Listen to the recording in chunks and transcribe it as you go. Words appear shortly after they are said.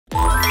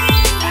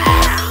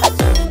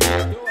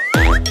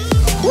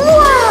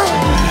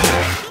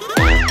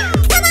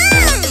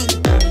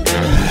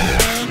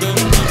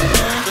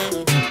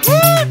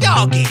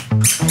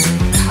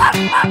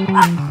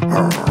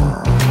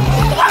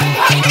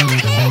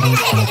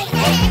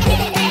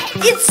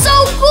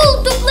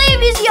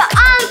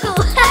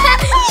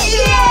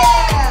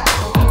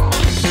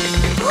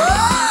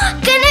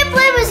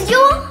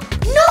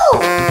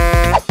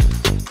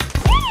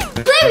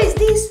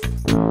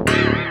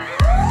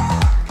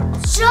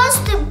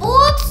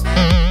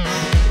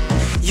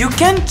You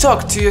can't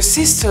talk to your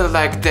sister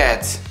like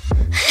that.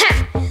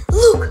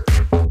 Look!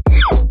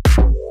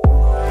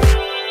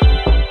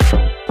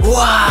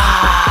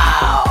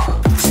 Wow!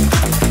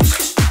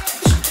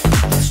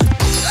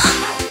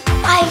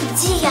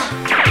 Idea!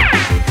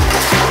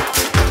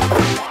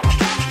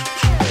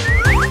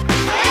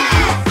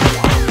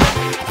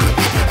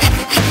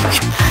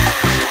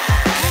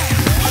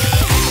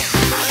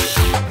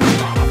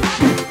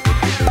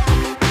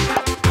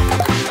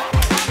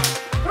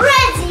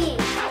 Ready!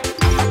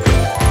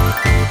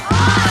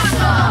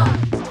 Awesome!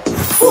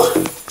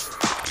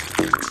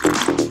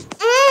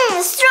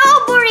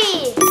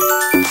 Strawberry!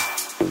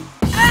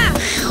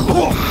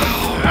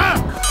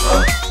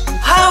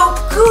 How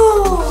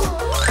cool!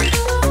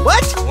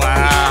 What?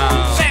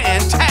 Wow!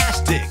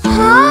 Fantastic!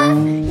 Huh?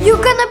 You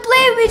gonna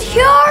play with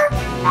her?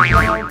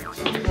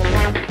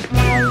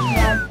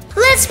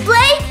 Let's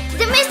play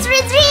the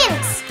mystery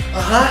drinks!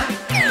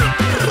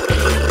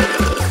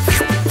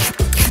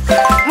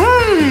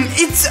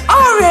 It's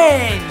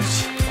orange!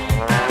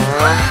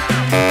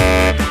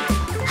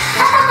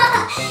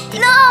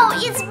 No,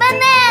 it's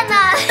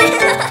banana!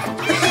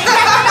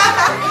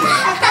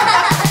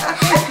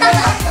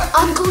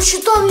 Uncle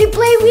should only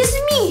play with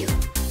me.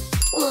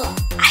 Oh,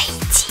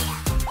 idea.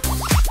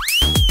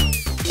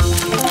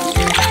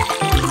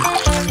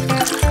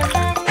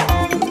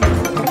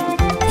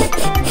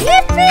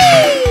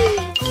 Yippee!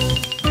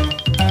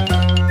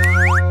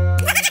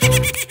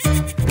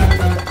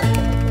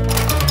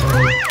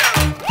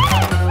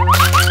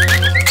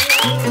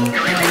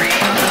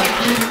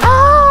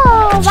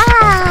 Oh,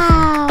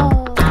 wow!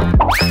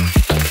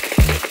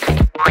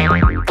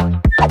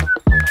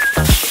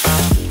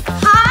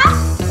 Huh?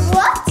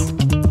 What?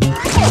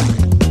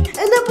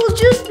 An apple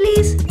juice,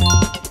 please.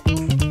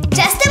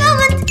 Just a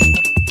moment.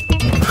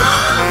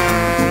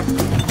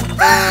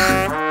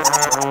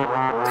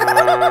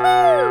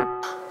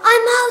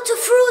 I'm out of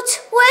fruit.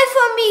 Wait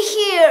for me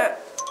here.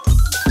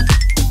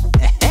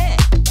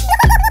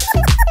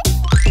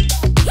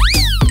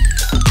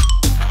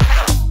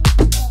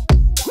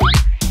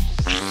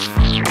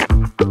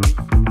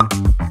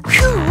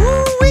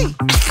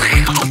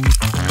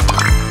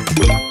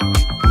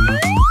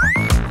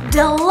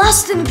 The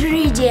last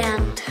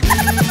ingredient.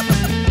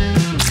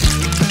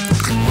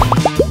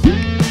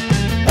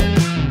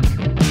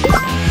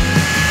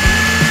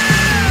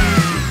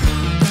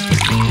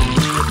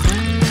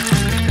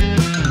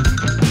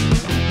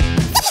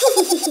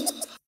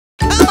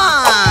 Come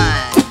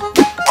on!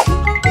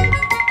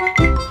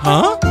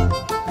 Huh?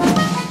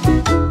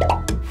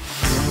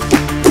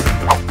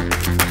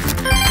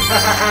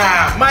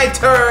 My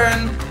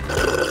turn!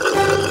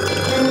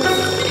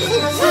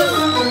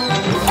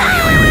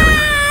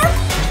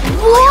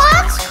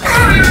 What?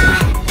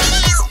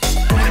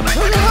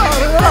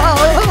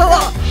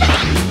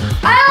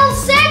 I'll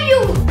save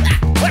you.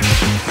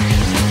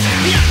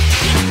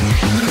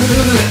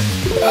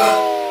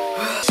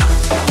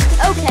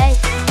 Okay.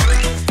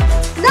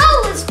 Now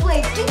let's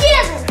play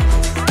together.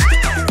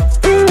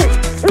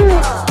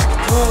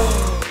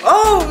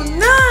 Oh,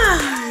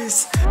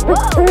 nice!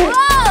 Whoa!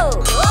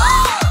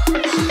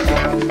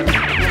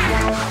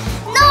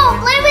 No,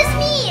 play with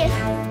me.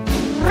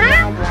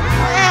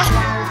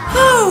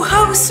 Oh,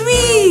 how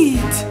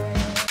sweet!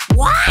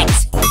 What?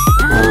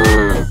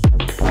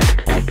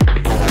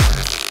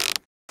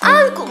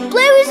 Uncle,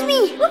 play with me.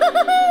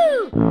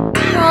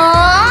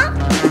 Huh?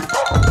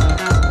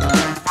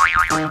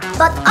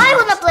 But I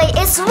wanna play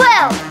as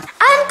well.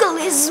 Uncle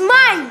is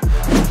mine.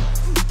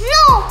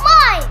 No,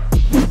 mine.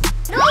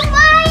 No,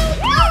 mine.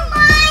 No,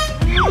 mine.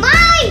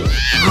 Mine.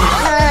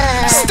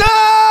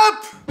 Stop!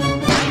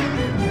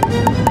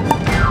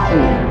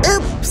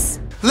 Oops.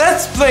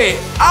 Let's play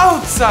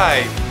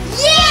outside!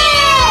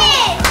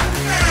 Yeah!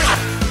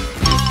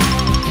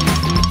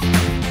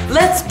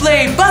 Let's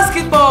play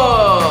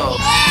basketball!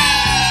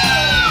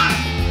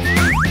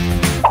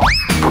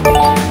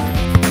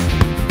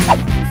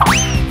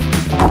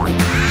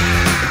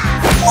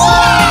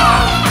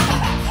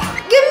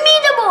 Give me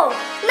the ball.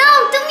 No,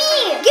 to me.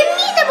 Give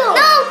me the ball.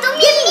 No, to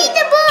me. Give me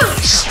the ball.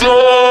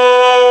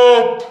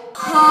 Stop!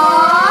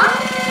 Huh?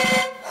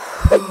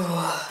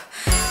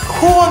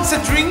 Who wants a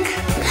drink?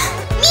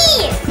 Me.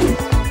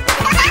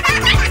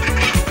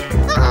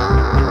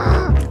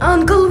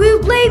 Uncle will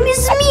play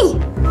with me.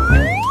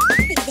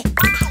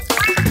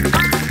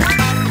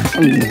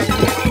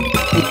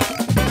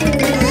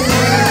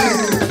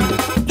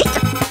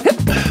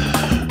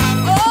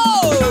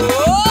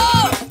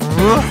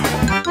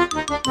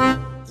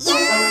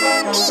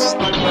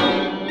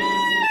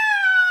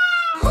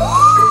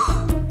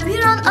 We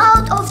ran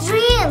out of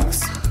drinks.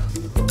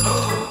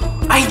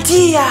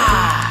 Idea!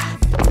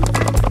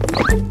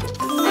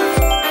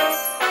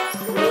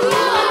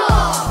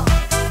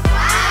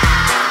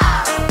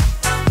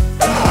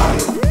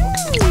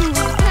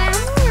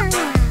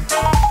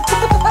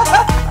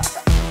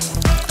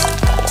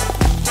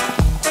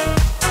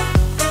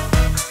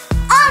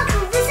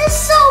 Uncle, this is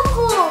so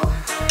cool.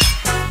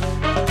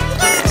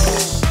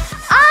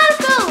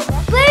 Uncle,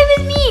 play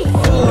with me.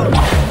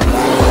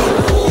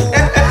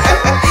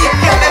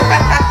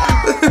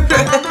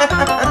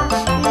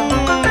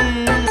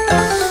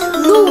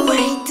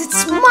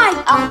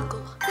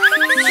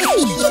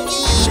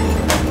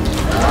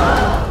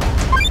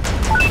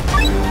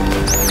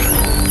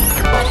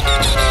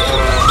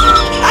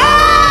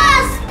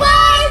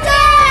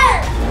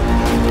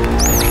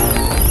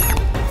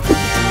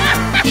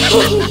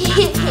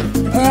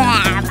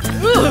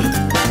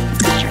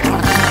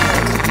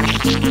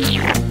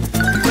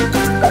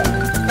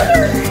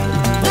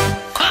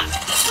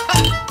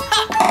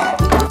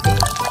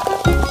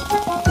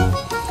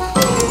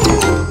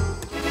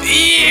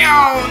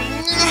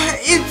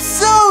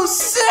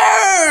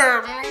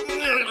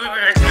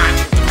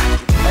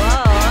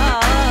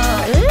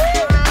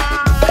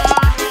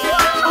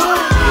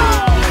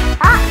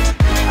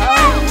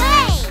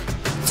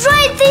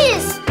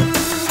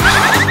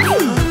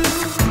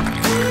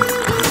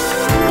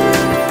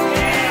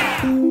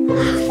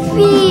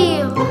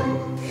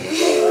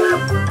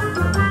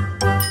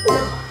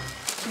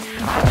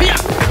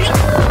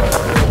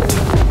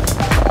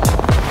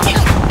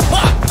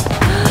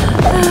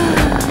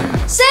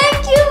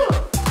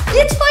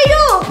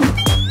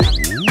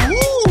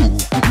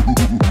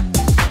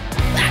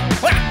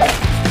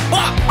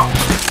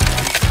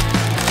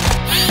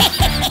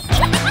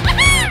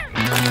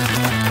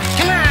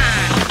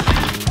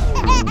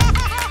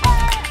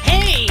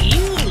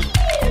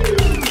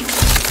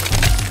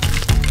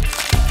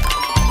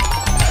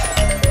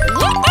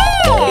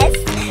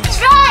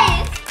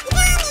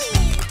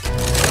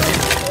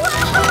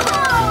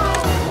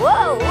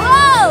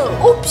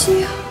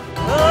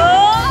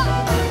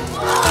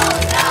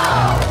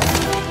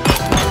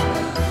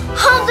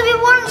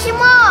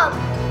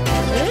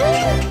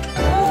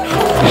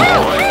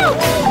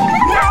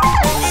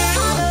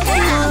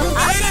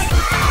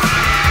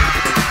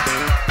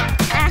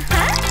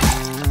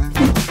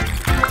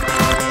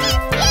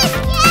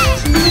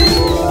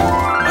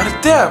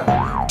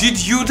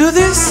 do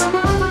this? No.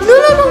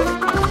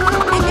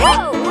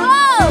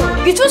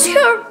 Whoa. It was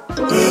her.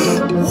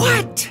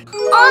 What?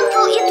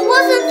 Uncle, it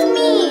wasn't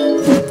me.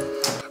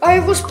 I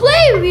was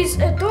playing with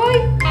a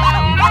toy.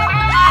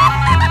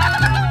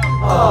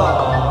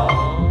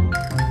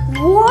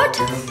 What?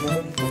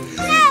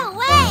 No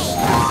way!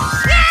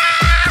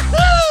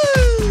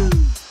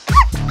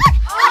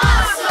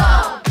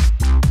 Awesome!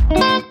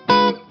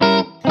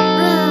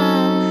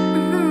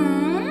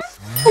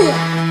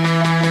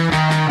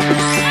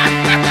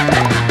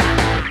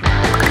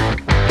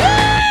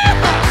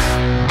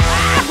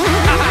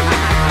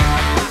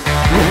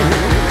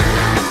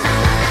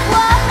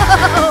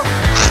 Whoa!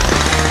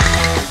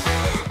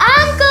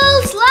 Uncle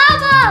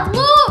Slava,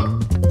 look!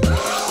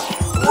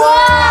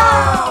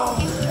 Wow!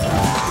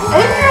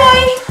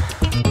 Enjoy!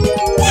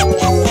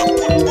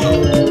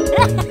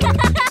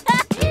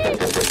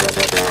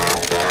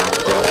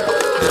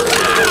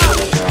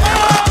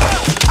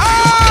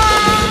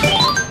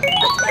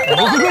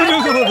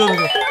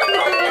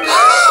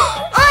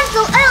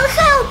 Uncle, I'll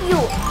help you!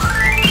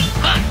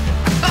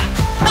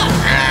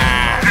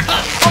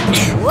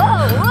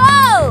 Whoa!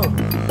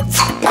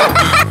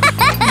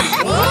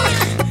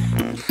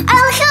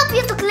 I'll help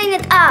you to clean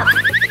it up.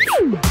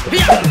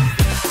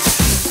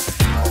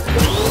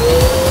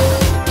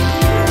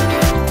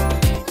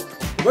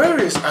 Where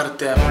is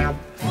Artem?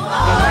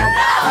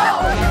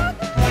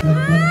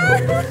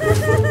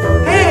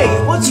 Hey,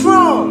 what's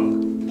wrong?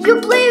 You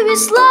play with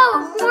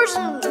Slava more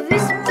than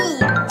with me.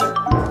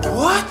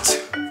 What?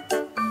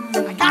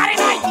 I got an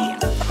idea.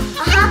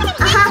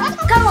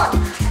 Come on.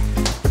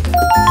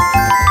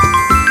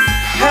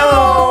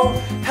 Hello!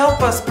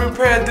 Help us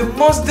prepare the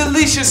most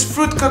delicious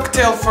fruit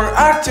cocktail for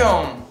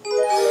Artem.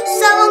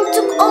 Someone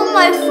took all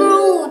my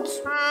fruits.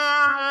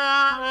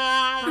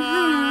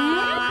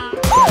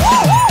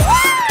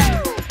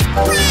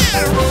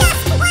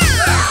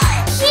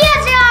 Here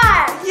they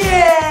are.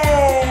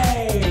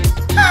 Yay!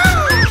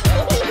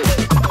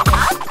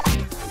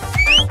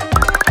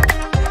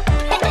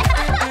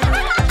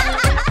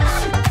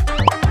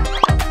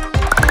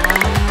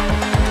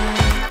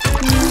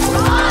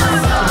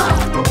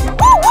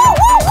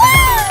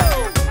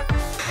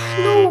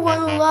 No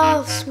one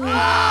loves me.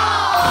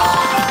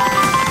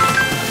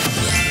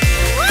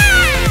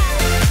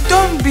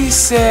 Don't be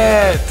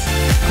sad.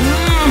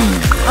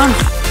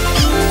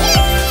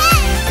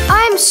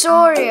 I'm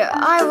sorry,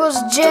 I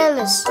was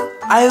jealous.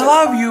 I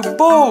love you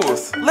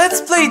both.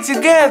 Let's play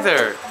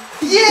together.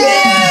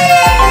 Yeah!